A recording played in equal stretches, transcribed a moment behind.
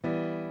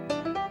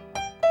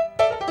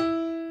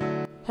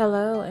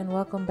Hello and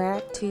welcome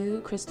back to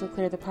Crystal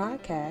Clear the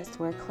podcast,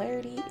 where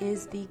clarity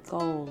is the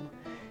goal.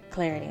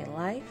 Clarity in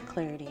life,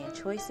 clarity in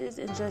choices,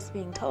 and just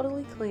being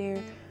totally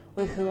clear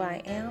with who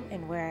I am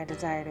and where I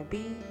desire to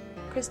be.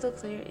 Crystal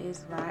clear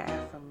is my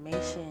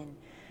affirmation.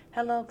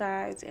 Hello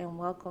guys and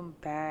welcome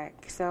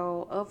back.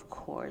 So of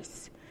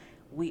course,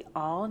 we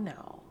all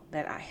know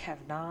that I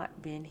have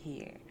not been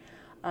here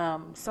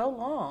so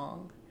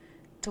long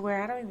to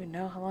where I don't even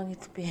know how long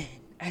it's been.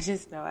 I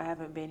just know I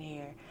haven't been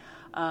here.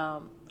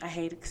 I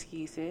hate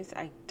excuses.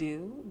 I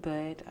do,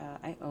 but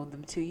I owe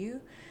them to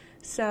you.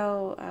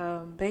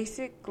 So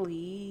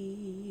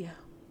basically,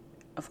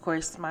 of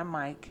course, my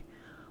mic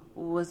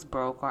was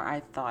broke, or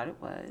I thought it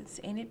was,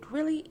 and it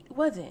really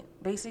wasn't.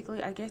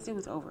 Basically, I guess it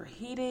was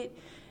overheated,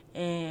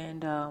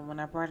 and when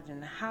I brought it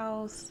in the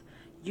house,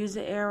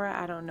 user error.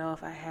 I don't know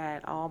if I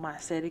had all my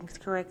settings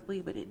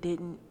correctly, but it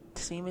didn't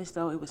seem as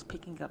though it was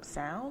picking up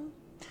sound.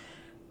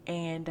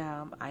 And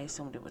I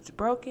assumed it was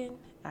broken.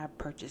 I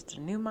purchased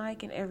a new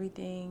mic and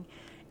everything.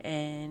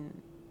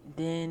 And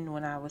then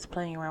when I was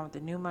playing around with the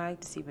new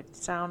mic to see what it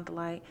sounded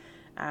like,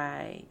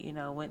 I,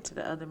 went to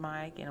the other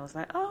mic and I was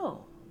like,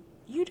 oh,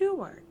 you do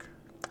work.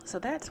 So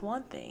that's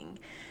one thing.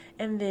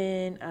 And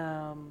then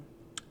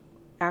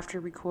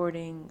after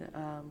recording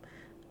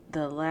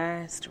the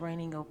last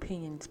Raining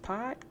Opinions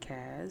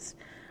podcast,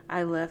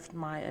 I left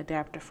my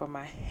adapter for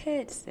my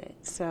headset.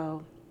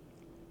 So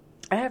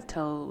I have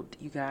told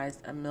you guys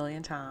a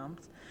million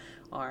times,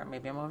 or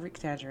maybe I'm over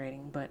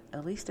exaggerating, but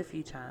at least a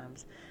few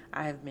times,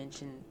 I have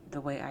mentioned the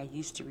way I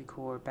used to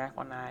record back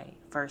when I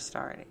first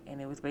started.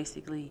 And it was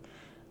basically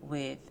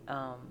with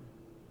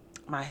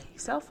my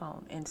cell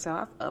phone. And so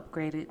I've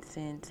upgraded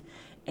since,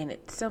 and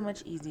it's so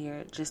much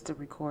easier just to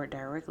record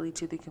directly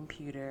to the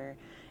computer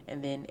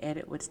and then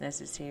edit what's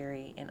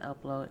necessary and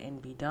upload and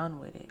be done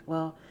with it.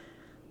 Well,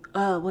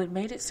 what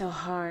made it so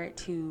hard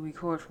to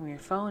record from your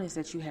phone is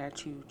that you had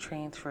to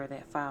transfer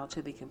that file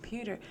to the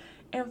computer.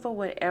 And for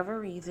whatever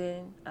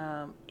reason,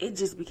 it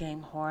just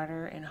became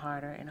harder and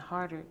harder and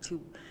harder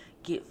to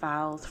get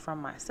files from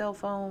my cell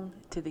phone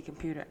to the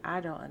computer. I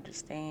don't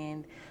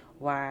understand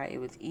why it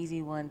was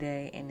easy one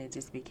day and it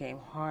just became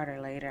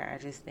harder later. I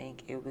just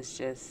think it was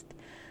just,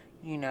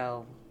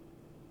 the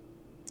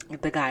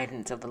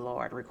guidance of the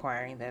Lord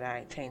requiring that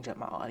I change up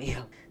my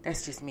audio.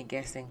 That's just me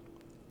guessing.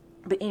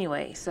 But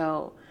anyway,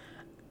 so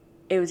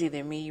it was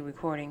either me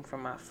recording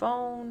from my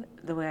phone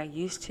the way I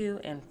used to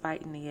and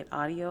fighting to get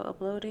audio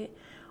uploaded,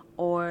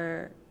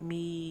 or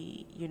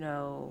me,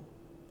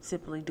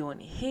 simply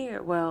doing it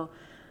here. Well,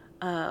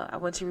 I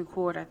went to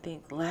record, I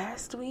think,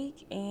 last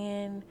week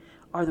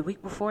or the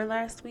week before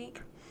last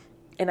week,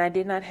 and I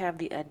did not have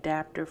the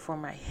adapter for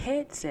my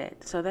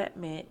headset. So that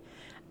meant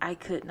I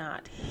could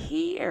not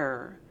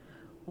hear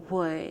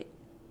what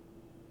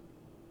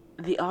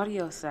the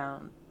audio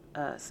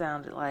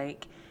sounded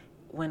like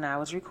when I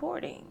was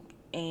recording.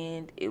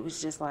 And it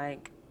was just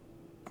like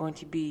going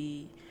to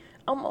be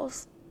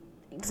almost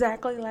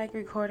exactly like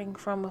recording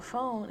from a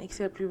phone,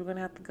 except you were going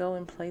to have to go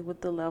and play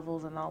with the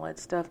levels and all that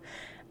stuff.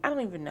 I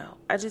don't even know.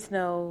 I just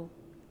know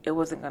it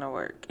wasn't going to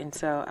work. And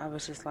so I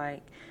was just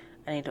like,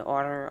 I need to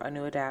order a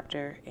new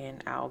adapter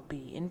and I'll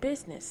be in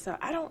business. So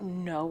I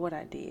don't know what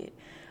I did.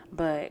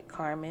 But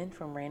Carmen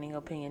from Raining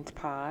Opinions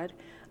Pod,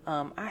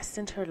 I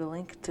sent her the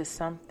link to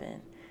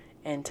something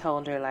and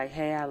told her, like,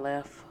 hey, I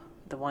left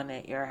the one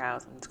at your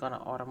house. I'm just going to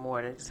order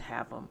more to just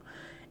have them.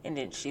 And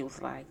then she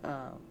was like,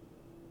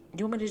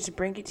 you want me to just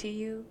bring it to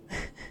you?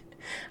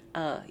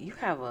 You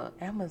have a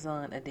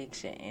Amazon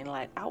addiction. And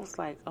like, I was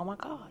like, oh my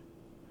God.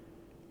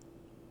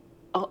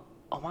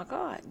 Oh my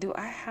God. Do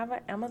I have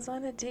an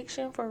Amazon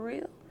addiction for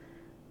real?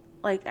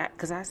 Like,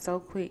 because I so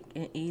quick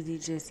and easy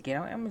just get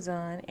on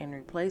Amazon and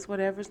replace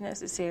whatever's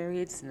necessary.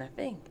 It's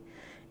nothing.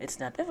 It's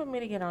nothing for me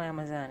to get on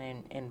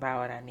Amazon and buy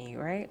what I need,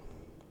 right?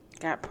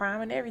 Got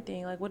Prime and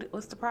everything. Like,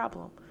 what's the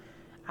problem?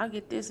 I'll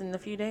get this in a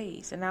few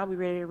days and I'll be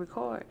ready to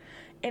record.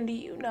 And do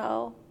you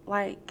know,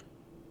 like,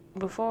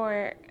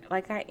 before,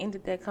 like, I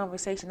ended that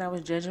conversation, I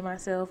was judging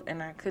myself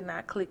and I could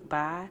not click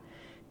buy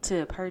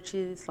to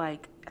purchase,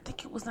 like, I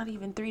think it was not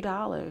even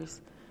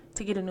 $3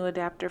 to get a new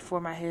adapter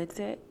for my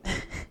headset.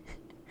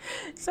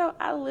 So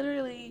I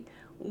literally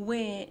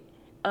went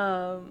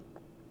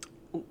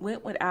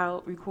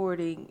without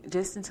recording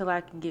just until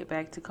I can get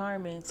back to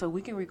Carmen so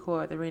we can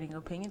record the Raining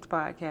Opinions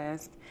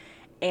podcast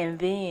and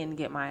then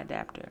get my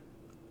adapter,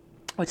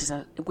 which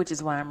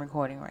is why I'm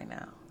recording right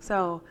now.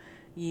 So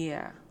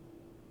yeah,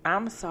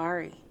 I'm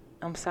sorry,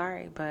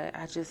 but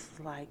I just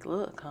like,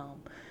 look,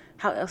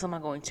 how else am I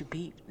going to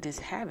beat this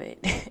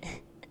habit?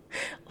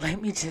 Let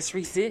me just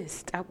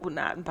resist. I will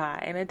not buy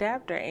an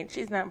adapter, and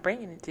she's not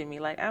bringing it to me.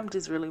 Like, I'm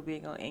just really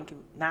big on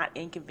not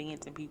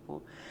inconveniencing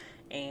people.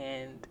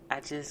 And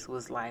I just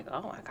was like,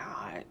 oh my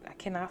God, I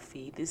cannot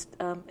feed this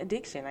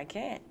addiction. I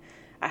can't.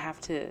 I have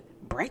to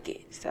break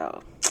it.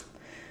 So,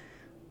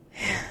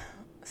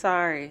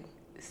 sorry.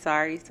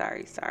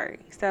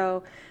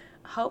 So,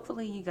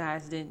 hopefully you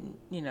guys didn't,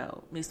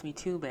 miss me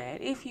too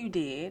bad. If you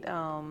did,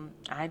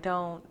 I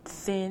don't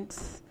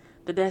sense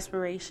the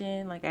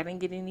desperation. Like, I didn't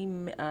get any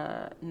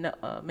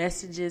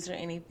messages or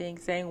anything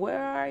saying,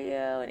 where are you?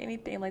 And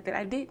anything like that.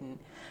 I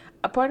didn't.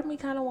 A part of me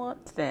kind of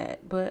wants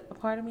that. But a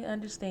part of me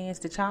understands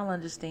that y'all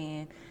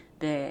understand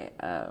that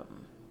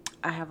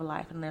I have a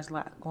life and there's a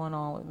lot going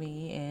on with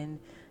me. And,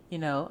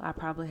 I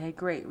probably had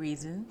great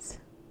reasons,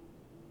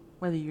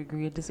 whether you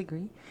agree or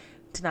disagree,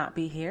 to not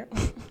be here.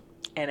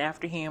 And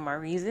after hearing my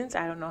reasons,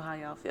 I don't know how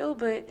y'all feel,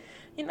 but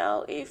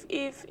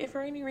if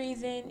for any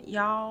reason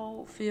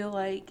y'all feel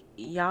like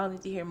y'all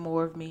need to hear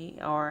more of me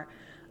or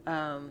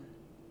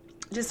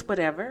just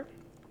whatever,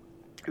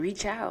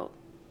 reach out.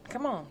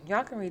 Come on,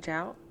 y'all can reach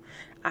out.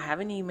 I have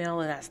an email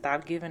that I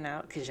stopped giving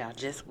out because y'all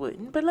just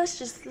wouldn't. But let's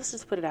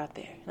just put it out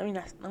there. Let me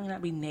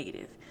not be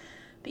negative.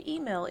 The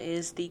email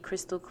is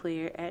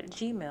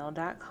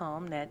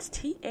thecrystalclear@gmail.com. That's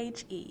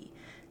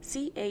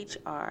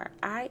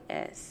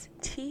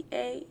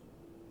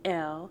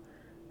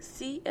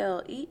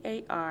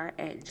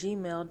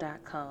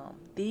THECHRISTALCLEAR@gmail.com.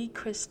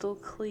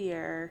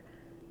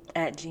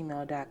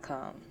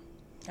 thecrystalclear@gmail.com.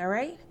 All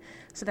right?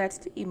 So that's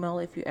the email.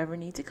 If you ever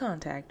need to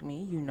contact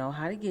me, you know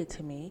how to get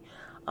to me.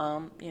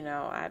 I'm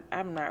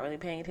not really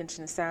paying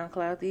attention to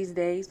SoundCloud these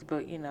days,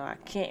 but, I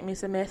can't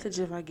miss a message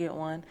if I get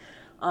one.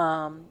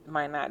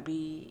 Might not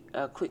be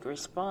a quick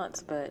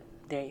response, but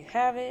there you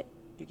have it.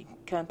 You can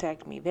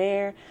contact me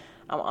there.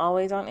 I'm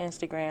always on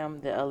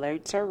Instagram. The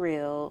alerts are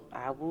real.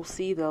 I will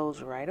see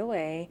those right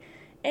away.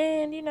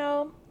 And,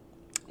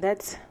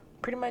 that's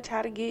pretty much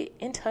how to get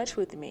in touch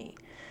with me.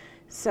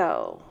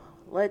 So,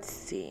 let's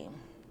see.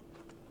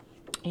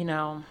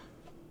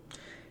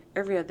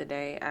 Every other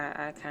day,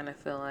 I kind of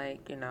feel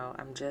like,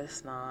 I'm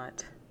just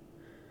not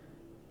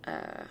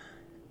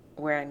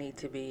where I need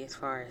to be as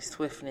far as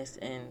swiftness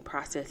in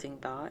processing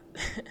thought.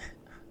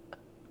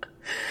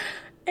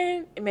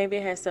 And maybe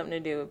it has something to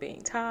do with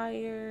being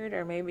tired,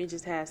 or maybe it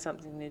just has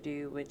something to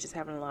do with just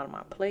having a lot on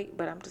my plate.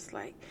 But I'm just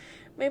like,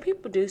 man,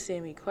 people do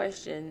send me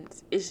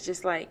questions. It's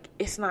just like,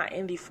 it's not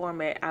in the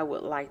format I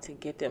would like to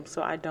get them.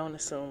 So I don't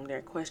assume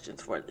they're questions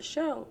for the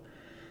show.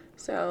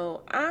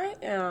 So I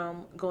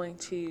am going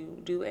to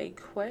do a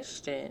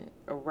question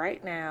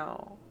right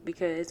now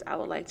because I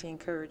would like to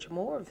encourage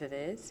more of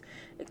this,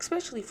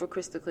 especially for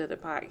Crystal Clear the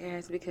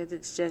podcast, because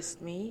it's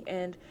just me.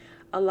 And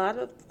a lot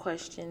of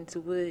questions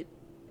would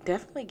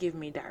definitely give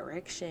me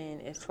direction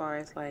as far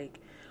as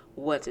like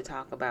what to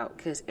talk about,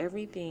 because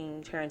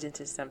everything turns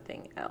into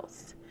something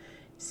else.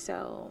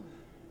 So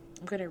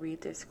I'm going to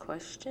read this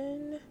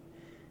question.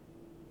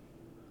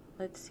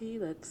 Let's see.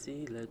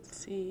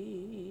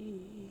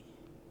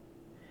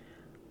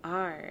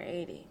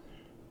 Alrighty.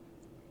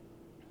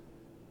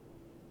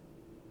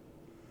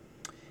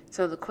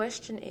 So the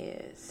question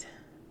is,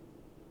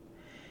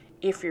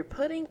 if you're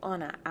putting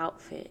on an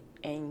outfit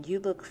and you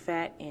look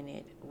fat in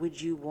it, would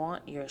you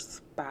want your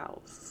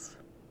spouse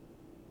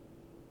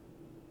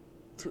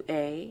to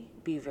A,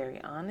 be very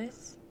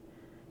honest,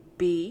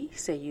 B,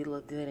 say you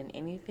look good in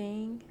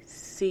anything,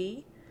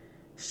 C,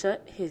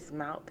 shut his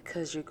mouth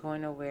because you're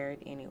going to wear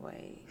it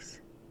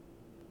anyways?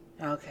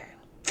 Okay,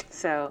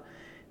 so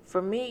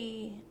for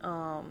me,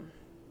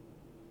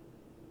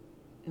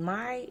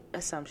 my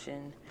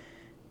assumption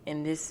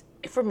in this,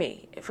 for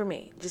me,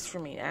 just for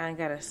me, I ain't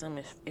gotta assume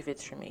if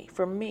it's for me.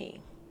 For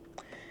me,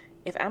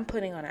 if I'm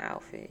putting on an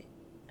outfit,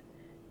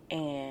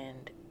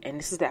 and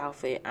this is the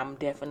outfit I'm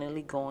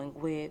definitely going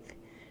with,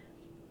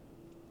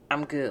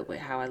 I'm good with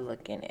how I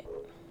look in it.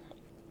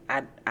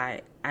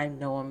 I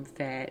know I'm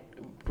fat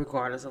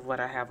regardless of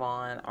what I have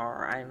on,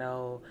 or I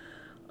know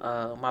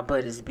my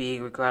butt is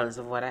big regardless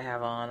of what I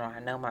have on, or I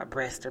know my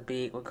breasts are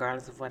big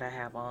regardless of what I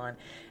have on.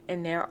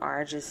 And there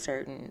are just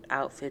certain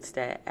outfits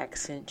that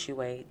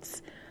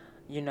accentuates,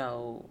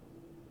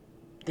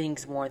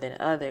 things more than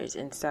others.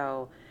 And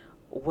so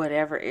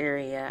whatever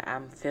area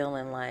I'm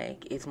feeling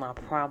like is my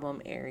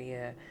problem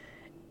area,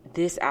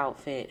 this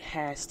outfit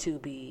has to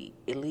be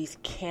at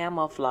least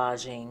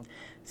camouflaging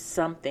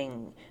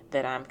something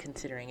that I'm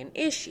considering an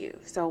issue.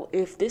 So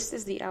if this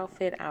is the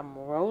outfit I'm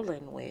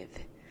rolling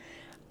with,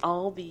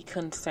 all the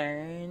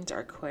concerns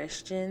or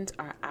questions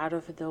are out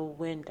of the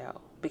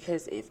window.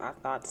 Because if I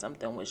thought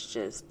something was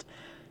just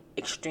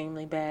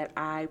extremely bad,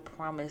 I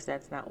promise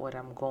that's not what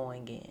I'm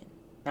going in.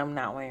 I'm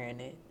not wearing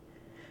it.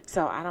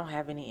 So I don't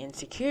have any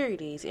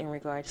insecurities in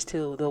regards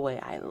to the way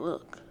I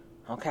look.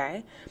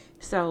 Okay?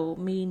 So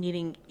me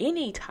needing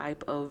any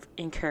type of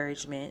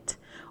encouragement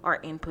or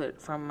input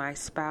from my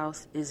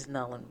spouse is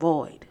null and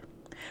void.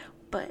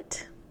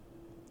 But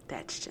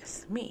that's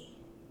just me.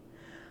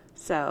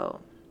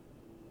 So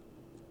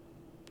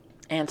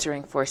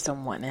answering for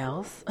someone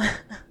else,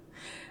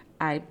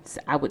 I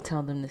would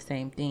tell them the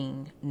same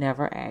thing.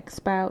 Never ask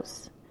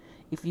spouse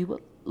if you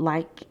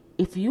like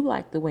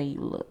the way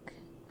you look.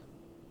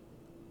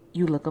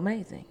 You look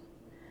amazing.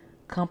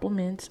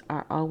 Compliments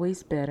are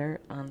always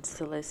better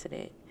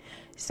unsolicited.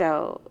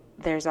 So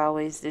there's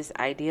always this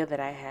idea that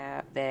I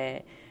have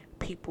that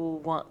people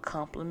want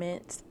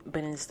compliments,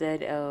 but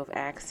instead of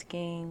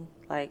asking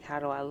like, how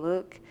do I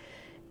look,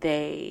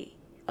 they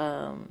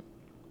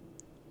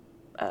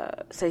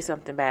say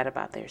something bad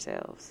about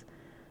themselves.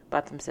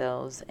 about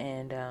themselves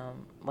and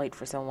wait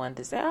for someone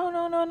to say, oh,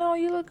 no,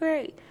 you look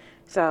great.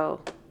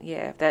 So,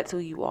 yeah, if that's who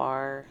you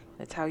are,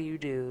 that's how you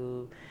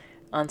do.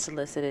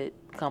 Unsolicited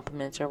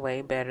compliments are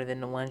way better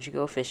than the ones you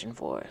go fishing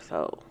for.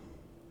 So,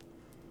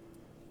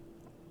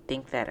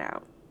 think that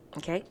out.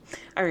 Okay?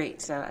 All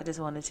right, so I just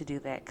wanted to do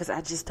that because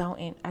I just don't,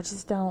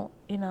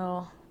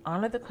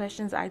 honor the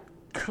questions I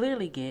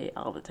clearly get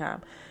all the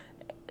time.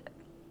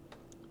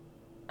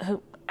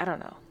 I don't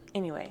know.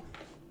 Anyway,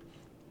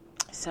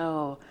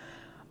 so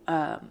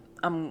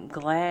I'm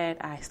glad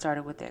I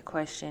started with that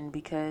question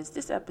because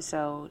this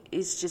episode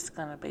is just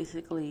going to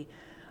basically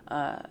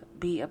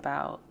be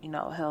about,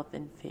 health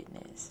and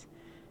fitness.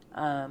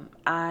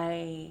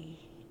 I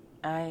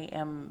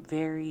am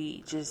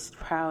very just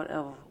proud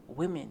of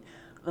women,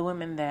 the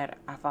women that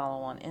I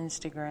follow on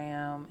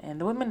Instagram and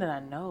the women that I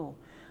know,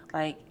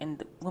 and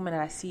the women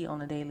that I see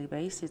on a daily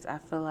basis. I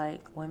feel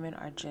like women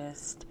are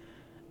just,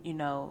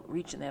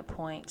 reaching that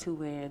point to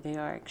where they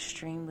are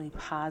extremely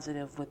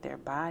positive with their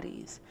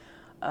bodies.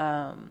 They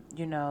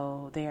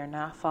are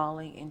not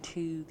falling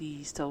into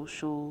the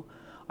social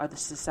or the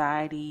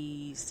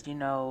society's,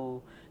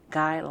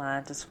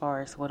 guidelines as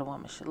far as what a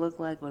woman should look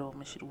like, what a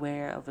woman should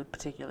wear of a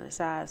particular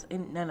size,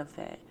 and none of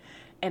that.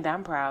 And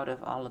I'm proud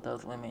of all of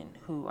those women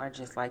who are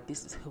just like,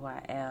 this is who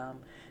I am,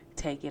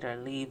 take it or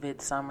leave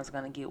it. Summer's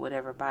going to get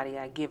whatever body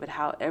I give it.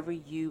 However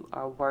you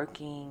are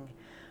working,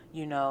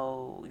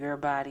 your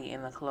body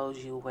and the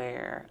clothes you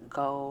wear,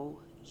 go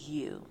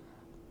you.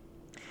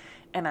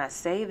 And I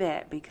say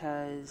that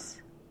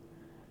because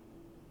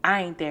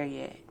I ain't there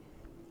yet.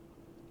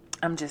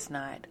 I'm just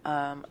not.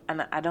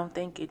 And I don't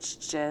think it's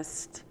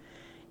just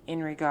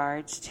in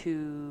regards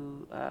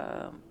to,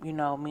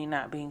 me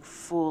not being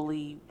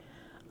fully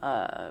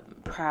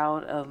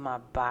proud of my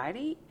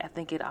body. I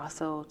think it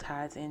also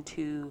ties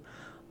into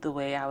the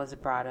way I was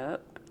brought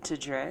up to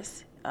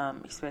dress,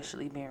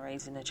 especially being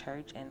raised in the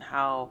church and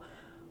how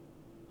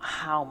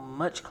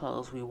much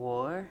clothes we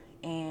wore.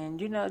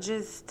 And,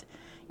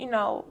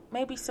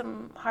 maybe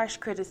some harsh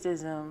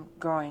criticism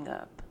growing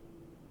up.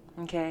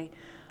 Okay?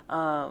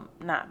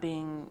 Not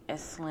being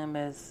as slim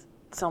as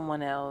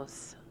someone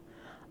else,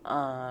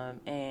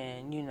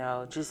 and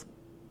just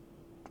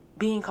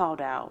being called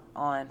out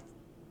on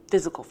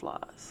physical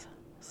flaws.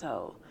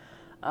 So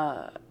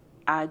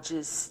I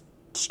just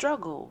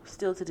struggle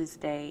still to this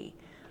day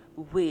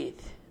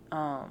with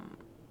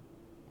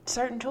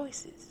certain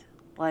choices.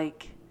 I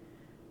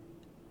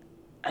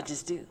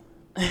just do.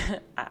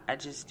 I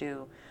just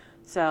do.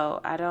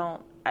 So I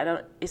don't,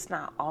 it's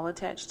not all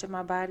attached to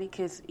my body,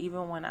 because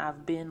even when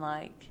I've been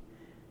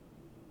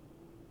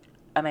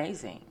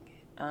amazing,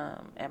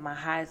 at my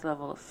highest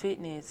level of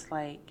fitness,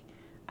 I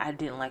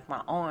didn't like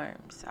my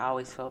arms. I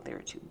always felt they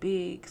were too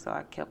big, so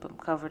I kept them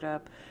covered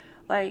up.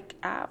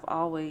 I've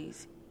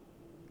always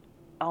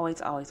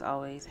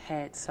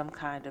had some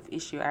kind of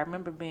issue. I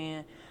remember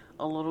being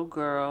a little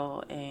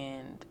girl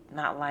and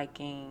not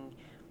liking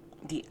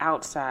the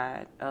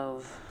outside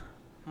of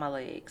my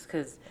legs,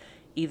 because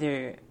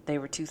either they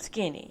were too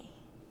skinny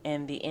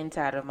and the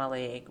inside of my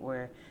leg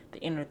where the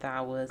inner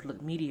thigh was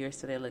looked meatier,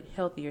 so they looked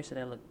healthier, so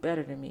they looked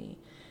better to me.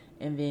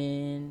 And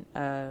then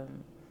I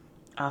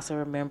also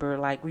remember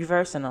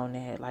reversing on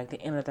that, the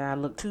inner thigh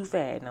looked too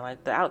fat, and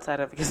the outside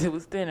of it because it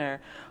was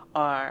thinner,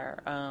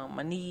 or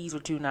my knees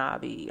were too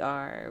knobby,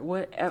 or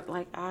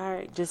whatever.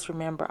 I just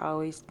remember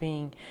always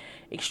being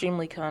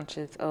extremely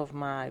conscious of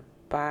my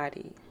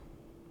body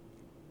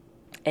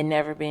and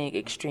never being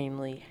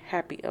extremely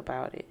happy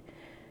about it.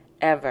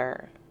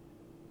 Ever.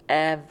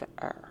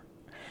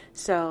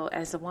 So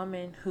as a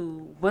woman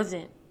who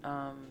wasn't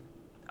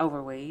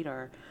overweight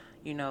or,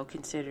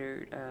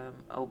 considered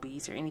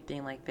obese or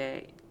anything like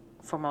that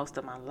for most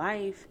of my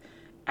life,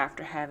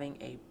 after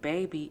having a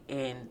baby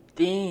and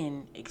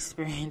then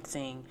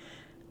experiencing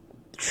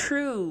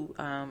true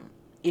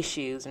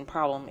issues and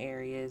problem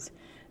areas,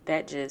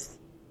 that just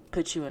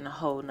puts you in a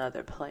whole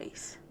nother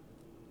place.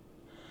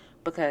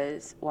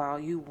 Because while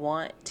you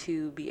want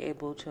to be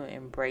able to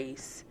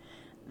embrace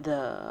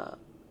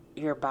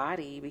your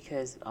body,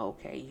 because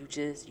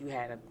you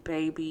had a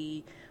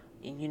baby,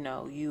 and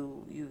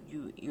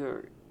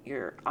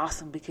you're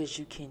awesome because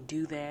you can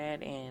do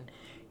that, and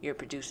you're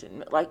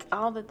producing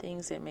all the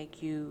things that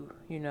make you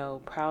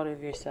proud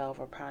of yourself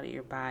or proud of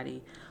your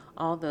body.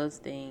 All those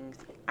things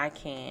I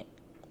can't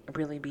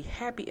really be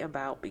happy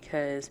about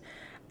because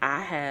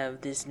I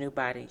have this new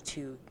body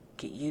to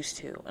get used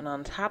to. And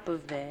on top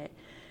of that,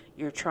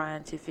 you're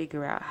trying to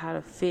figure out how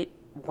to fit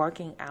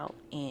working out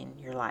in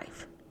your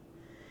life.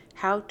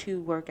 How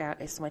to work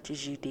out as much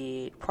as you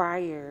did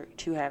prior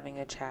to having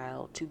a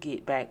child to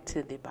get back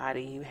to the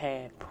body you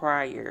had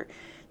prior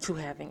to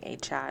having a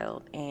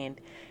child. And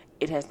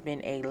it has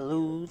been a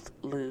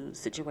lose-lose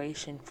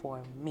situation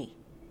for me.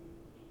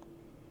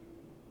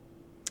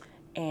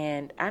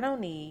 And I don't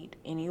need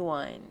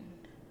anyone,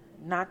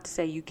 not to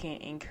say you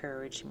can't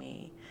encourage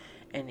me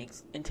and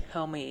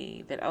tell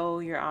me that, oh,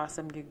 you're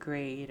awesome, you're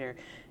great, or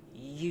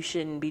you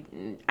shouldn't be.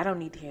 I don't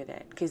need to hear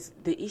that, because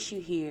the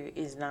issue here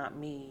is not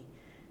me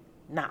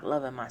not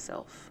loving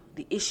myself.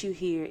 the issue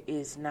here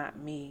is not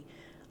me,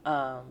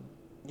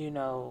 you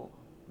know,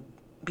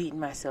 beating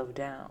myself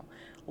down.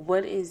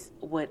 What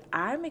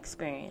I'm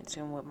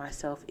experiencing with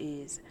myself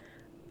is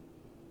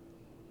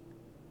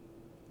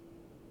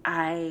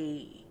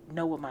I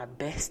know what my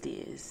best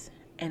is,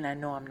 and I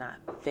know I'm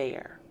not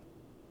there.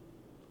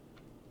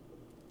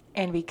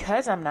 And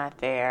because I'm not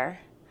there,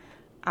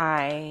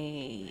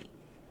 I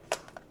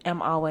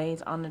am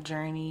always on the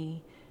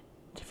journey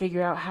to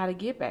figure out how to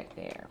get back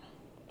there.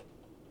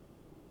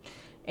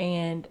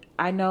 And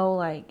I know,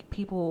 like,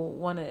 people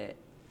want to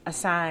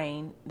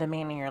assign the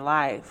man in your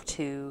life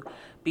to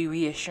be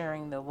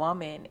reassuring the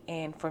woman.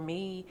 And for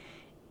me,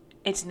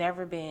 it's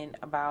never been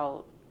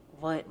about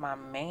what my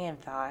man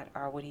thought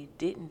or what he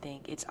didn't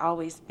think. It's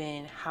always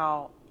been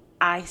how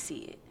I see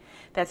it.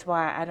 That's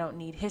why I don't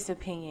need his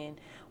opinion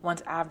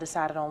once I've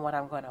decided on what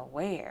I'm going to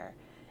wear.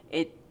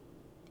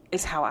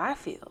 It's how I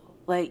feel.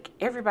 Like,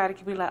 everybody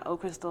can be like, oh,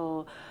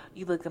 Crystal,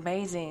 you look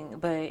amazing.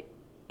 But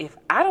if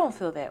I don't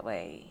feel that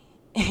way,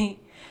 I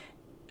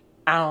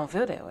don't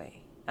feel that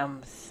way.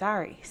 I'm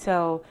sorry.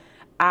 So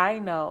I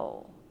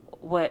know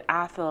what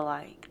I feel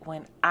like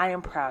when I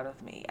am proud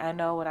of me. I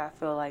know what I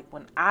feel like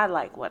when I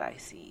like what I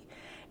see.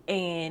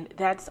 And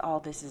that's all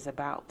this is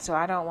about. So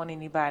I don't want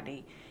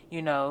anybody,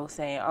 you know,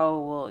 saying, oh,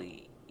 well,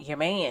 your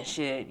man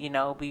should, you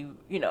know, be,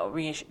 you know,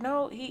 reassured.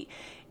 No, he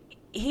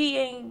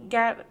ain't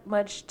got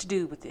much to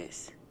do with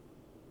this.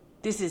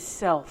 This is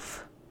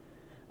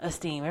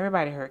self-esteem.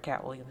 Everybody heard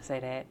Cat Williams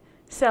say that.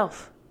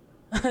 Self.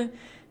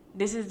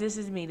 This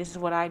is me. This is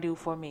what I do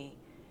for me.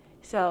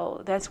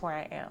 So that's where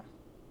I am.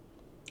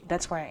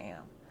 That's where I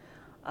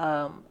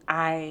am.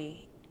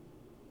 I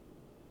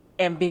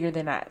am bigger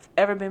than I've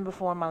ever been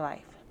before in my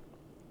life.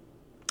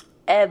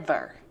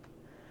 Ever.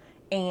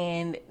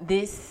 And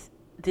this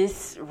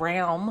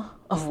realm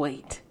of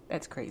weight,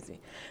 that's crazy.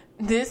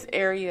 This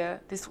area,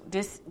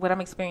 this what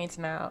I'm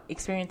experiencing now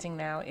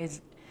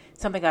is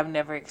something I've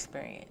never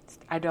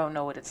experienced. I don't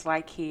know what it's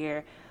like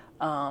here.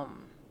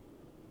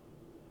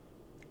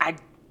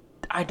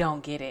 I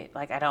don't get it.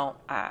 Like,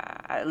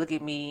 I look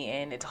at me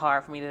and it's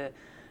hard for me to,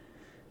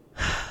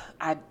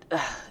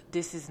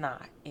 this is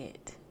not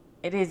it.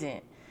 It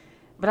isn't.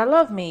 But I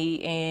love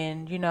me,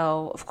 and, you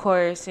know, of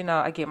course, you know,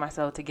 I get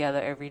myself together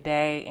every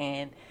day,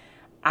 and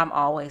I'm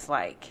always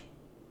like,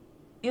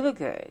 you look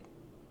good.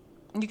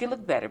 You can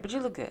look better, but you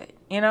look good,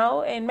 you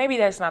know? And maybe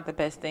that's not the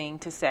best thing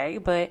to say,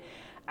 but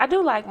I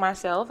do like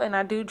myself, and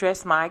I do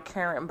dress my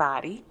current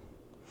body.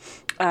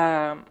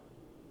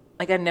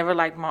 Like, I never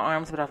liked my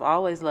arms, but I've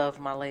always loved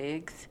my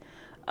legs.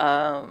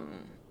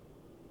 I'm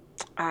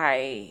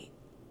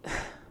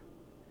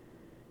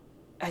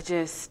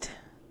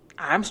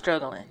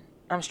struggling.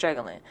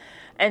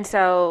 And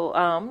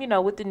so, you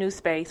know, with the new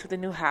space, with the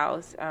new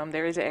house,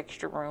 there is an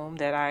extra room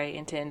that I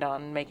intend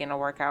on making a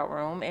workout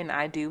room. And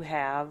I do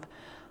have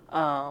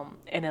an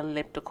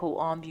elliptical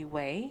on the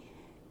way.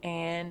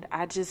 And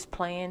I just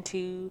plan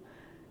to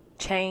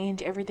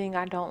change everything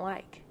I don't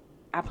like.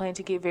 I plan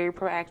to get very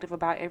proactive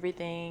about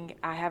everything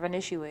I have an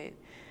issue with.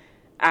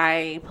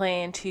 I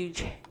plan to,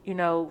 you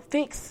know,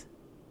 fix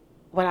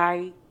what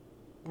I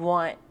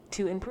want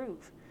to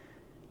improve.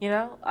 You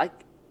know, like,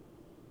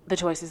 the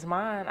choice is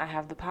mine. I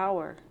have the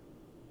power.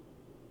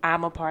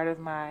 I'm a part of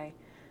my,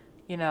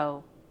 you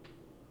know,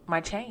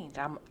 my change.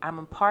 I'm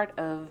a part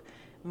of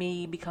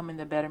me becoming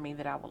the better me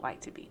that I would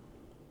like to be.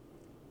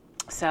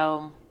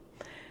 So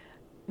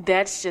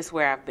that's just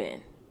where I've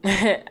been.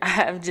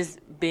 I've just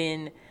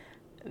been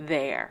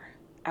there.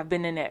 I've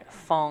been in that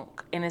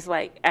funk. And it's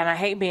like, and I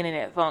hate being in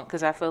that funk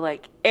because I feel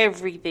like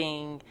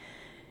everything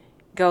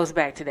goes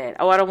back to that.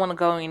 Oh, I don't want to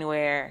go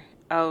anywhere.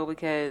 Oh,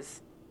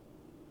 because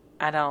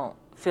I don't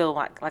feel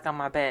like I'm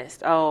my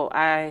best. Oh,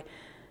 I'm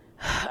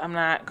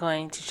not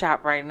going to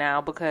shop right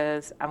now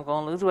because I'm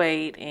going to lose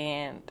weight,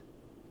 and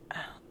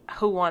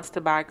who wants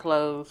to buy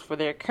clothes for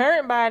their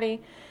current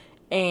body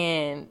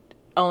and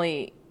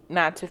only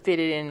not to fit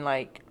it in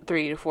like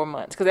 3 to 4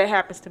 months? Because that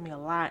happens to me a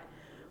lot.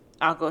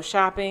 I'll go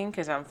shopping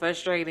because I'm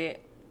frustrated,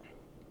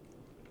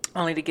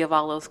 only to give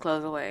all those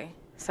clothes away.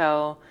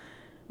 So,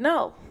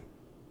 no.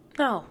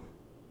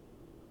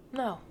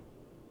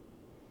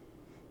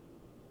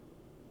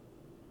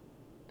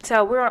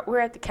 So we're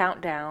at the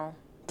countdown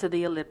to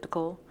the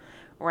elliptical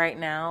right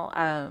now.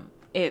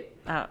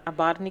 I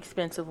bought an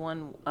expensive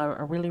one,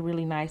 a really,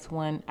 really nice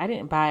one. I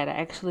didn't buy it. I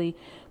actually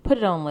put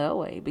it on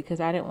layaway because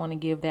I didn't want to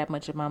give that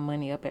much of my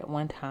money up at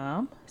one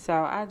time. So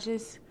I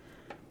just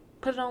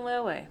put it on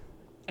layaway.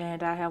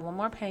 And I have one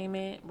more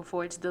payment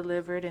before it's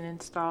delivered and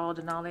installed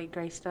and all that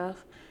great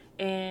stuff.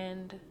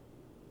 And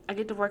I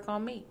get to work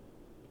on me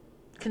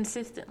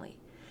consistently.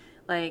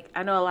 Like,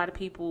 I know a lot of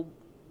people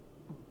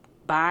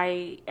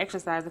buy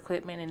exercise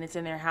equipment and it's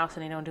in their house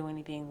and they don't do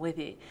anything with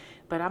it.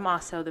 But I'm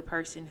also the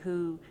person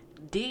who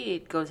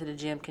did go to the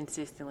gym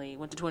consistently,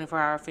 went to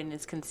 24-hour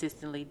fitness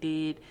consistently,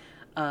 did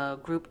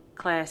group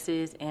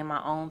classes and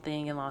my own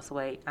thing and lost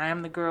weight. I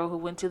am the girl who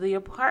went to the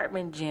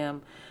apartment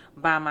gym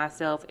by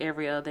myself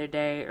every other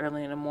day,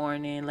 early in the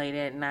morning, late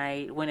at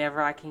night,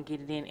 whenever I can get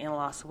it in, and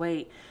lost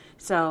weight.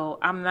 So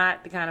I'm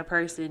not the kind of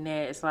person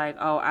that it's like,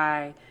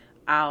 oh,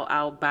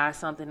 I'll buy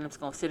something and it's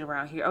going to sit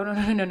around here. Oh,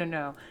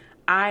 no.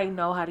 I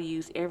know how to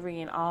use every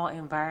and all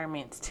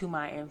environments to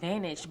my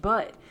advantage.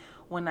 But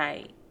when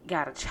I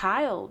got a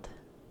child,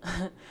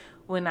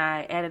 when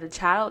I added a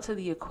child to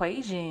the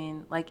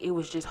equation, like, it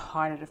was just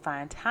harder to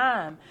find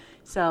time.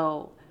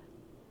 So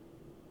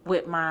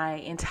with my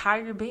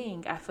entire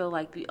being, I feel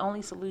like the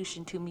only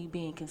solution to me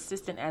being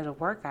consistent as a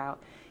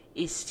workout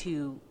is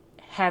to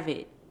have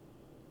it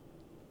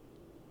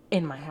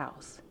in my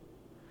house.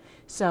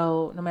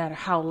 So no matter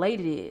how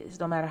late it is,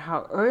 no matter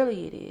how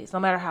early it is,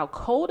 no matter how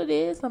cold it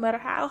is, no matter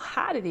how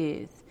hot it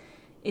is,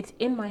 it's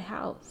in my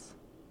house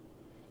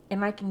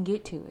and I can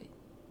get to it.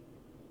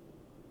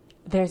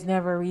 There's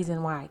never a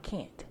reason why I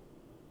can't.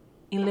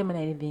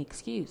 Eliminating the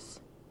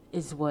excuse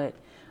is what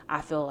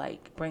I feel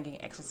like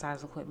bringing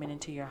exercise equipment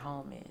into your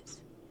home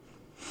is.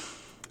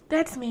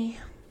 That's me.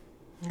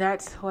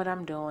 That's what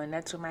I'm doing.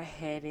 That's where my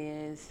head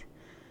is.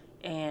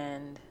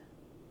 And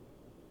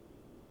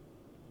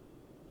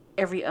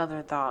every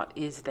other thought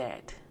is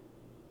that.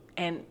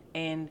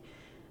 And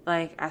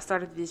like, I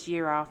started this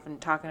year off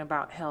and talking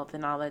about health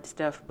and all that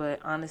stuff, but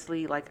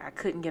honestly, like, I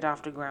couldn't get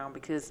off the ground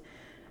because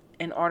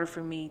in order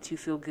for me to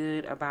feel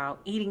good about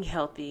eating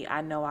healthy,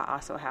 I know I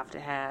also have to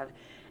have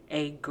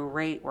a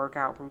great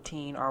workout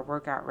routine or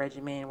workout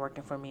regimen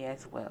working for me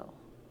as well.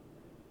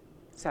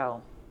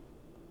 So,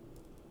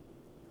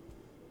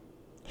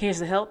 here's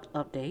the health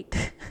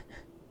update.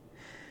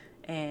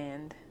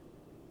 And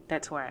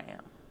that's where I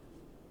am.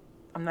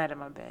 I'm not at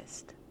my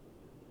best.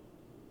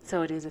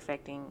 So it is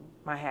affecting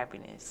my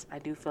happiness. I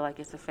do feel like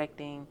it's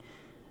affecting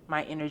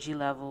my energy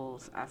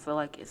levels. I feel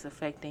like it's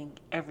affecting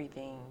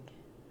everything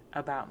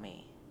about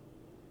me,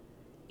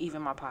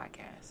 even my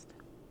podcast.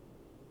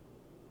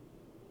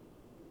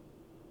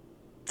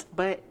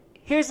 But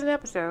here's an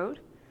episode.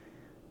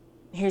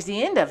 Here's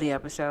the end of the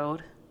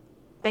episode.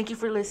 Thank you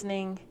for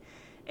listening,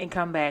 and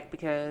come back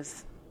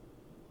because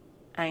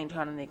I ain't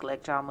trying to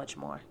neglect y'all much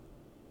more.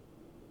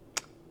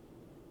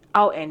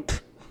 Oh,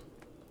 and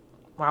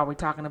while we're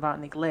talking about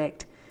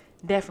neglect,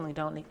 definitely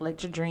don't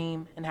neglect your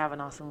dream, and have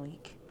an awesome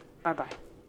week. Bye-bye.